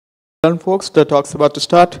Learn folks, the talk's about to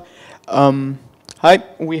start. Hi,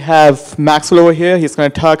 we have Maxwell over here. He's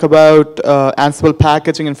going to talk about Ansible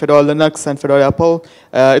packaging in Fedora Linux and Fedora EPEL.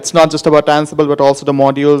 It's not just about Ansible, but also the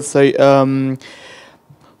modules. So,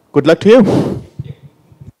 good luck to you.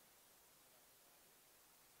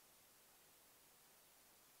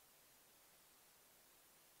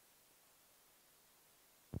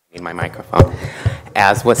 Need my microphone,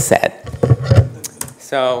 as was said.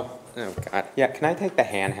 So, oh God, yeah, can I take the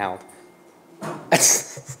handheld?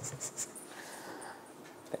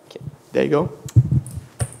 Thank you. There you go.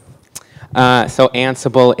 So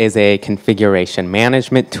Ansible is a configuration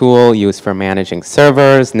management tool used for managing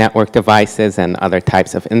servers, network devices, and other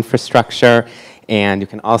types of infrastructure. And you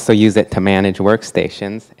can also use it to manage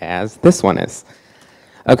workstations, as this one is.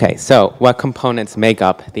 Okay, so what components make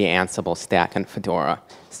up the Ansible stack in Fedora?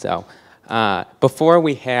 So before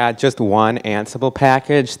we had just one Ansible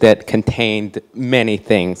package that contained many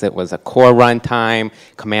things. It was a core runtime,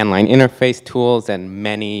 command line interface tools, and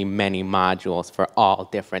many, many modules for all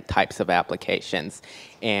different types of applications.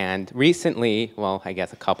 And recently, well, I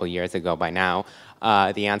guess a couple years ago by now,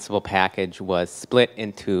 the Ansible package was split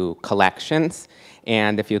into collections.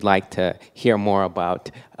 And if you'd like to hear more about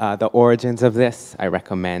the origins of this, I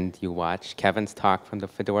recommend you watch Kevin's talk from the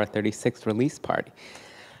Fedora 36 release party.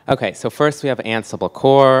 Okay, so first we have Ansible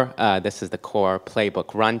Core. This is the core playbook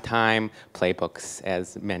runtime. Playbooks,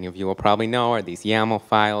 as many of you will probably know, are these YAML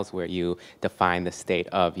files where you define the state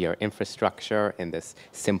of your infrastructure in this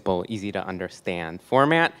simple, easy to understand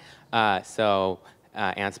format.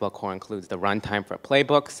 Ansible Core includes the runtime for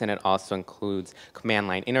playbooks, and it also includes command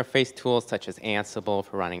line interface tools such as Ansible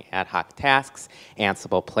for running ad hoc tasks,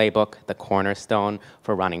 Ansible Playbook, the cornerstone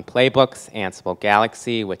for running playbooks, Ansible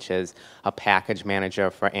Galaxy, which is a package manager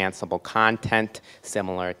for Ansible content,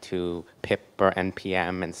 similar to pip or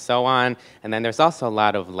npm and so on. And then there's also a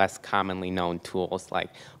lot of less commonly known tools,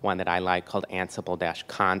 like one that I like called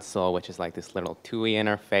Ansible-console, which is like this little TUI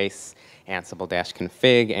interface,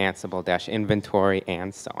 Ansible-config, Ansible-inventory,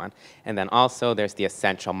 and so on. And then also there's the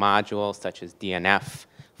essential modules such as DNF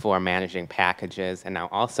for managing packages, and now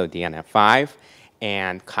also DNF5,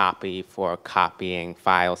 and copy for copying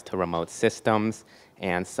files to remote systems,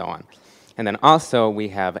 and so on. And then also we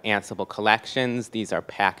have Ansible Collections. These are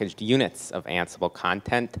packaged units of Ansible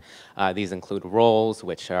content. These include roles,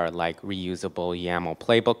 which are like reusable YAML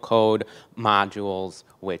playbook code, modules,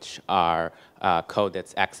 which are code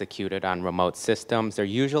that's executed on remote systems. They're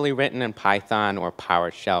usually written in Python or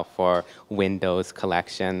PowerShell for Windows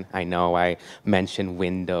collection. I know I mentioned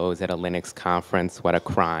Windows at a Linux conference. What a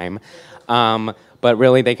crime. But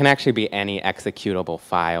really, they can actually be any executable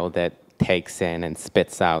file that takes in and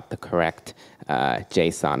spits out the correct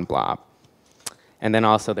JSON blob. And then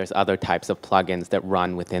also there's other types of plugins that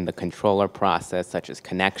run within the controller process, such as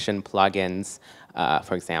connection plugins.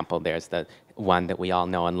 For example, there's the one that we all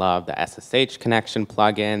know and love, the SSH connection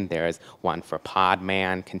plugin. There's one for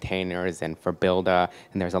Podman containers and for Builder.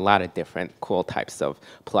 And there's a lot of different cool types of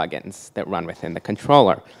plugins that run within the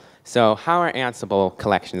controller. So how are Ansible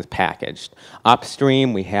collections packaged?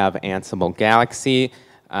 Upstream, we have Ansible Galaxy.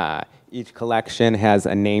 Each collection has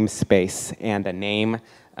a namespace and a name.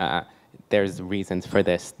 There's reasons for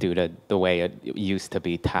this due to the way it used to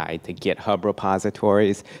be tied to GitHub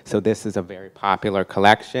repositories. So this is a very popular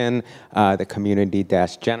collection, the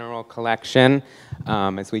community-general collection.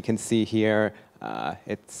 As we can see here,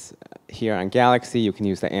 it's here on Galaxy. You can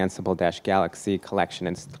use the Ansible-Galaxy collection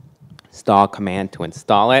install command to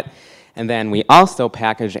install it. And then we also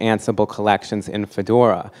package Ansible collections in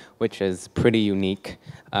Fedora, which is pretty unique.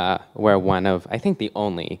 We're one of, I think, the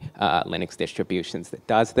only Linux distributions that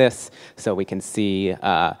does this. So we can see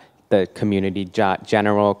the community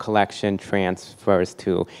general collection transfers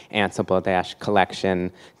to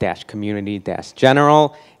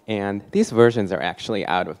Ansible-collection-community-general. And these versions are actually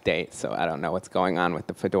out of date, so I don't know what's going on with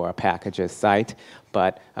the Fedora packages site.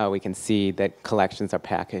 But we can see that collections are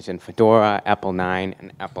packaged in Fedora, EPEL 9,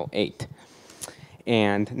 and EPEL 8.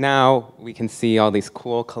 And now we can see all these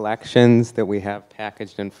cool collections that we have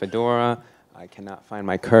packaged in Fedora. I cannot find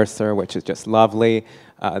my cursor, which is just lovely.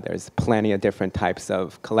 There's plenty of different types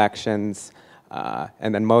of collections.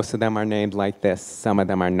 And then most of them are named like this. Some of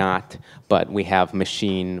them are not. But we have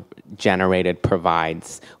machine-generated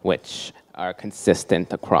provides, which are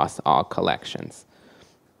consistent across all collections.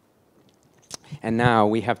 And now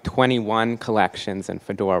we have 21 collections in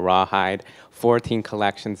Fedora Rawhide, 14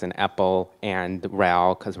 collections in EPEL and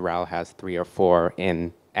RHEL, because RHEL has 3 or 4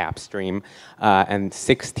 in AppStream, and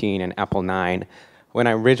 16 in EPEL 9. When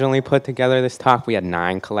I originally put together this talk, we had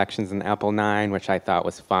 9 collections in EPEL 9, which I thought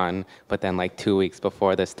was fun. But then like 2 weeks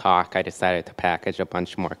before this talk, I decided to package a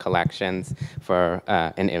bunch more collections for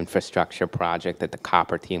an infrastructure project that the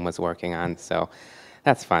Copper team was working on. So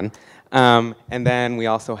that's fun. And then we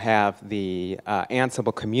also have the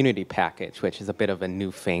Ansible community package, which is a bit of a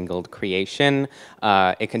newfangled creation.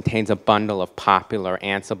 It contains a bundle of popular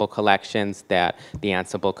Ansible collections that the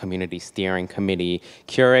Ansible Community Steering Committee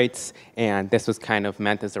curates. And this was kind of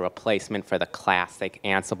meant as a replacement for the classic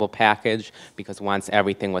Ansible package, because once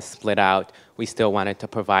everything was split out, we still wanted to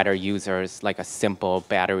provide our users like a simple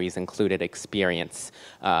batteries included experience,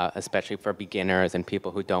 especially for beginners and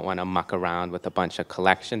people who don't want to muck around with a bunch of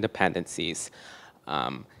collection dependencies.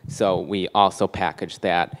 So we also packaged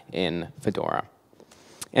that in Fedora.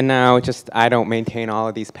 And now, I don't maintain all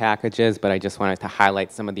of these packages, but I just wanted to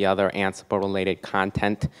highlight some of the other Ansible-related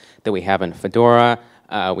content that we have in Fedora.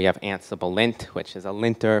 We have Ansible Lint, which is a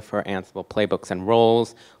linter for Ansible playbooks and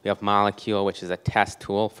roles. We have Molecule, which is a test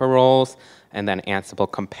tool for roles. And then Ansible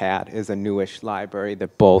Compat is a newish library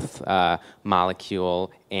that both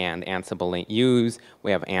Molecule and Ansible Lint use.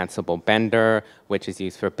 We have Ansible Bender, which is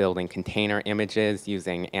used for building container images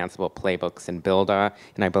using Ansible playbooks and Builder.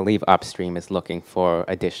 And I believe Upstream is looking for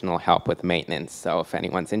additional help with maintenance, so if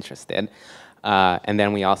anyone's interested. And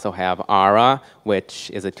then we also have ARA,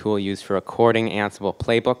 which is a tool used for recording Ansible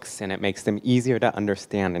playbooks, and it makes them easier to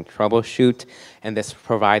understand and troubleshoot. And this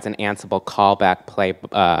provides an Ansible callback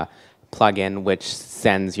plugin, which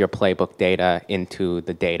sends your playbook data into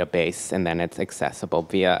the database, and then it's accessible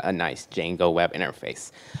via a nice Django web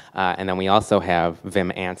interface. And then we also have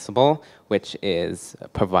Vim Ansible, which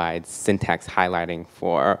provides syntax highlighting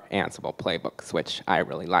for Ansible playbooks, which I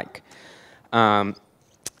really like.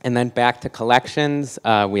 And then back to collections,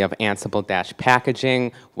 we have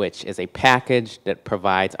Ansible-packaging, which is a package that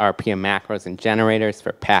provides RPM macros and generators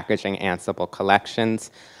for packaging Ansible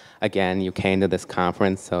collections. Again, you came to this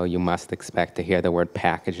conference, so you must expect to hear the word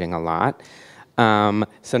packaging a lot.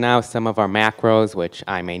 So now some of our macros, which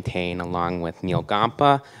I maintain along with Neil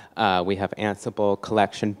Gampa. We have Ansible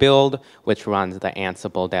collection build, which runs the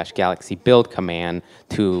Ansible-Galaxy build command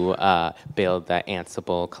to build the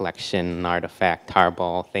Ansible collection artifact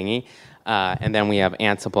tarball thingy. And then we have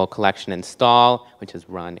Ansible collection install, which is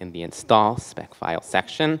run in the install spec file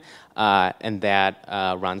section. And that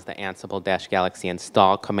runs the Ansible-Galaxy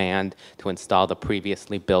install command to install the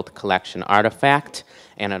previously built collection artifact.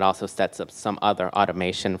 And it also sets up some other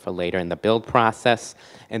automation for later in the build process.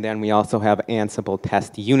 And then we also have Ansible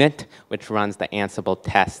test unit, which runs the Ansible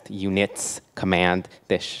test units command.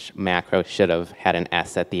 This macro should have had an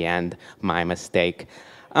S at the end, my mistake.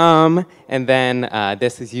 And then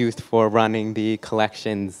this is used for running the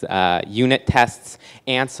collections unit tests.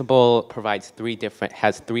 Ansible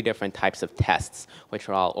has three different types of tests, which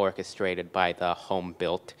are all orchestrated by the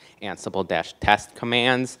home-built Ansible-test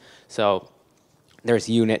commands. So there's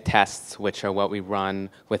unit tests, which are what we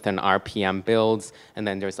run within RPM builds, and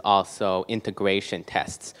then there's also integration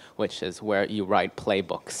tests, which is where you write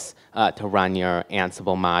playbooks to run your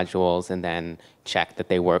Ansible modules and then check that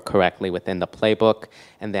they work correctly within the playbook.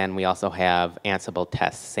 And then we also have Ansible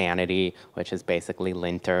test sanity, which is basically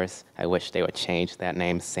linters. I wish they would change that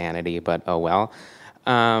name sanity, but oh well.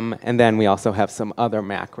 And then we also have some other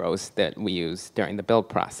macros that we use during the build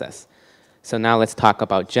process. So now let's talk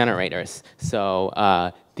about generators. So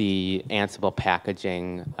the Ansible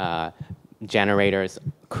packaging generators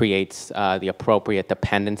creates the appropriate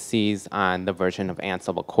dependencies on the version of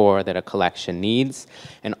Ansible core that a collection needs.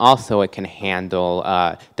 And also it can handle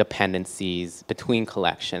dependencies between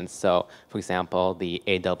collections. So for example, the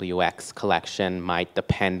AWX collection might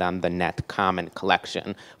depend on the net common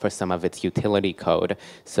collection for some of its utility code.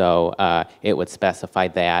 So it would specify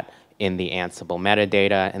that in the Ansible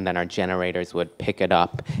metadata, and then our generators would pick it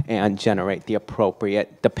up and generate the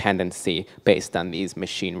appropriate dependency based on these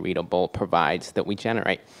machine-readable provides that we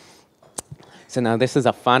generate. So now this is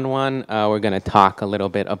a fun one. We're going to talk a little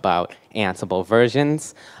bit about Ansible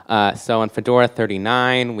versions. So in Fedora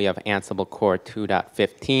 39, we have Ansible Core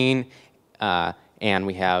 2.15. And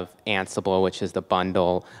we have Ansible, which is the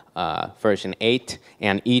bundle version 8.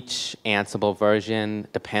 And each Ansible version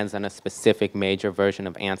depends on a specific major version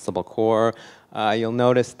of Ansible Core. You'll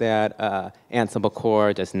notice that Ansible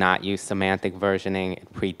Core does not use semantic versioning.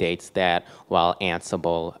 It predates that, while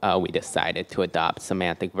Ansible, we decided to adopt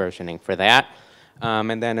semantic versioning for that.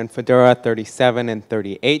 And then in Fedora 37 and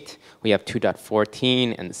 38, we have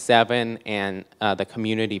 2.14 and 7, and the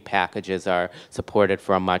community packages are supported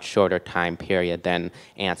for a much shorter time period than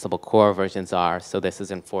Ansible core versions are, so this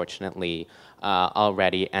is unfortunately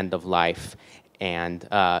already end of life. And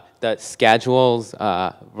the schedules,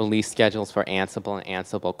 release schedules for Ansible and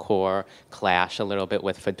Ansible Core clash a little bit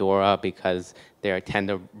with Fedora because they tend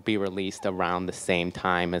to be released around the same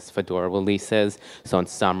time as Fedora releases. So in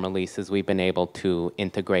some releases, we've been able to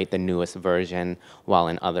integrate the newest version, while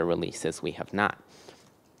in other releases, we have not.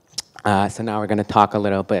 So now we're going to talk a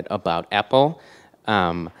little bit about EPEL.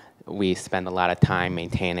 We spend a lot of time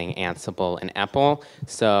maintaining Ansible and EPEL.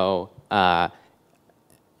 So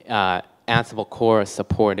Ansible Core is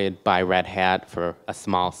supported by Red Hat for a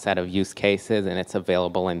small set of use cases, and it's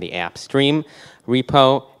available in the AppStream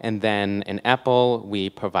repo. And then in EPEL, we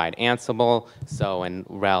provide Ansible. So in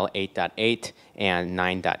RHEL 8.8 and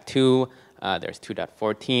 9.2, there's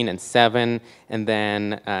 2.14 and 7. And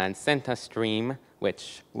then in CentaStream,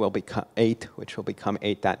 which will become 8, which will become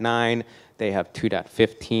 8.9. They have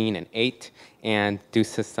 2.15 and 8. And due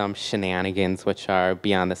to some shenanigans, which are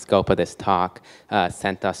beyond the scope of this talk,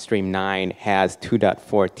 CentaStream 9 has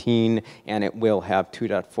 2.14, and it will have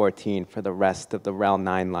 2.14 for the rest of the RHEL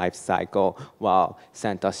 9 lifecycle, while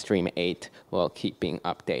CentaStream 8 will keep being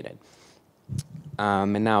updated.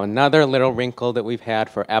 And now another little wrinkle that we've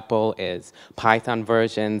had for EPEL is Python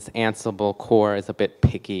versions. Ansible Core is a bit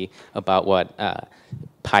picky about what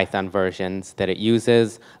Python versions that it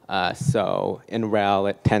uses. So in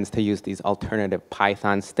RHEL, it tends to use these alternative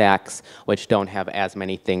Python stacks, which don't have as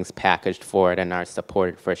many things packaged for it and are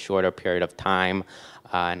supported for a shorter period of time.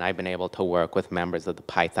 And I've been able to work with members of the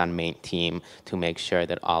Python main team to make sure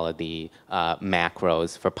that all of the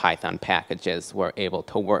macros for Python packages were able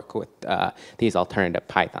to work with these alternative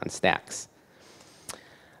Python stacks.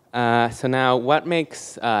 So now, what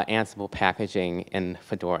makes Ansible packaging in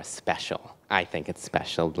Fedora special? I think it's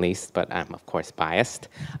special, at least, but I'm, of course, biased.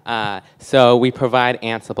 So we provide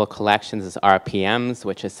Ansible Collections as RPMs,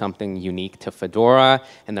 which is something unique to Fedora.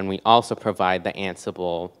 And then we also provide the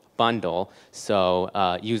Ansible bundle, so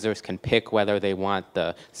users can pick whether they want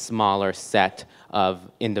the smaller set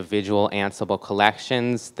of individual Ansible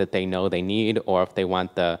collections that they know they need, or if they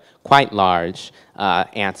want the quite large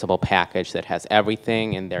Ansible package that has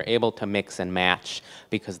everything, and they're able to mix and match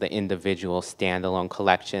because the individual standalone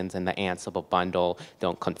collections and the Ansible bundle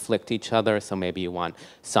don't conflict each other. So maybe you want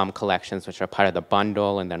some collections which are part of the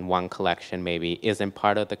bundle, and then one collection maybe isn't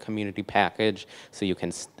part of the community package, so you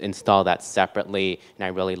can install that separately. And I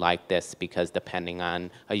really like this because depending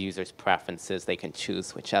on a user's preferences, they can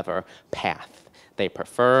choose whichever path they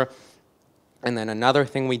prefer. And then another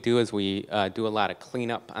thing we do is we do a lot of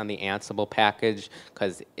cleanup on the Ansible package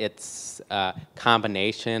because it's a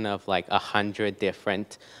combination of like 100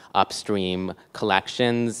 different upstream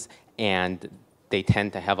collections, and they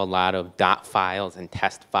tend to have a lot of dot files and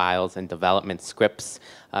test files and development scripts.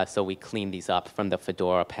 So we clean these up from the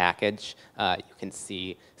Fedora package. You can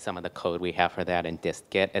see some of the code we have for that in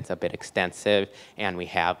dist-git. It's a bit extensive, and we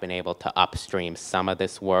have been able to upstream some of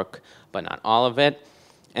this work, but not all of it.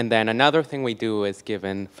 And then another thing we do is,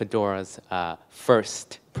 given Fedora's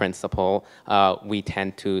first principle, we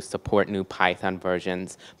tend to support new Python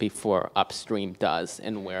versions before upstream does,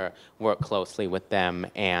 and we work closely with them,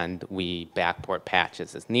 and we backport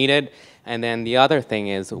patches as needed. And then the other thing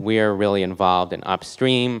is we're really involved in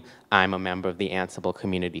upstream. I'm a member of the Ansible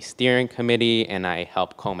Community Steering Committee, and I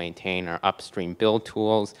help co-maintain our upstream build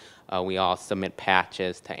tools. We all submit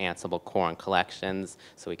patches to Ansible Core and Collections,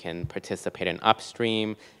 so we can participate in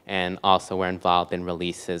upstream, and also we're involved in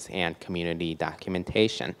releases and community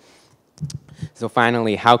documentation. So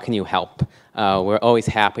finally, how can you help? We're always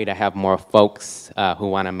happy to have more folks who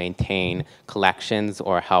want to maintain collections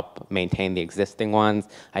or help maintain the existing ones.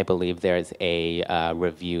 I believe there's a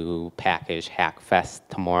review package hackfest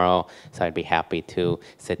tomorrow, so I'd be happy to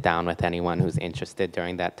sit down with anyone who's interested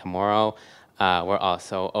during that tomorrow. We're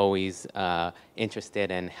also always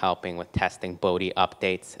interested in helping with testing Bodhi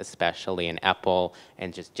updates, especially in EPEL,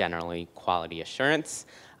 and just generally quality assurance.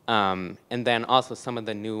 And then also some of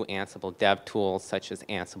the new Ansible dev tools, such as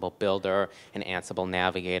Ansible Builder and Ansible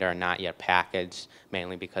Navigator, are not yet packaged,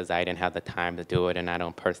 mainly because I didn't have the time to do it, and I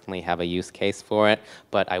don't personally have a use case for it.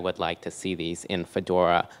 But I would like to see these in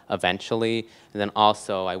Fedora eventually. And then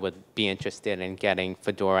also, I would be interested in getting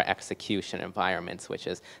Fedora execution environments, which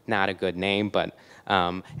is not a good name, but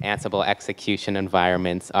Ansible execution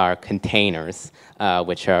environments are containers,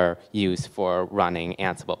 which are used for running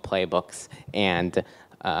Ansible playbooks, and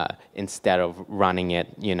instead of running it,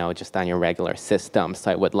 just on your regular system.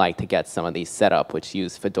 So I would like to get some of these set up, which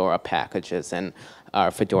use Fedora packages and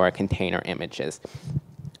Fedora container images.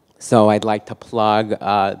 So I'd like to plug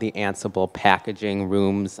the Ansible packaging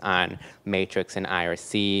rooms on Matrix and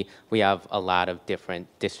IRC. We have a lot of different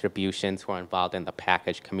distributions who are involved in the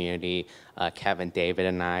package community. Kevin, David,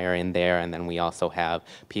 and I are in there, and then we also have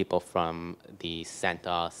people from the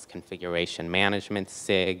CentOS configuration management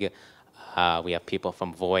SIG. We have people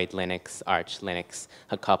from Void Linux, Arch Linux,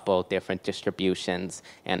 a couple different distributions,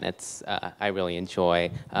 and it's I really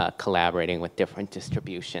enjoy collaborating with different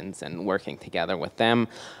distributions and working together with them.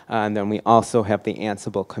 And then we also have the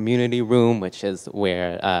Ansible Community Room, which is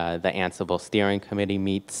where the Ansible Steering Committee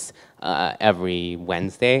meets every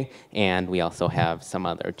Wednesday, and we also have some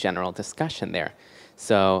other general discussion there.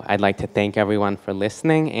 So I'd like to thank everyone for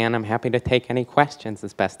listening, and I'm happy to take any questions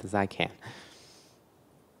as best as I can.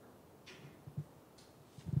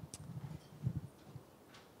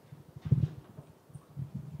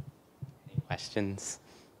 Questions?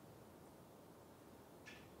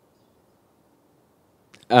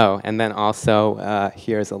 Oh, and then also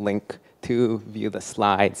here's a link to view the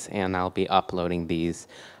slides, and I'll be uploading these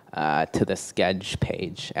to the Sketch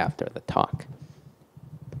page after the talk.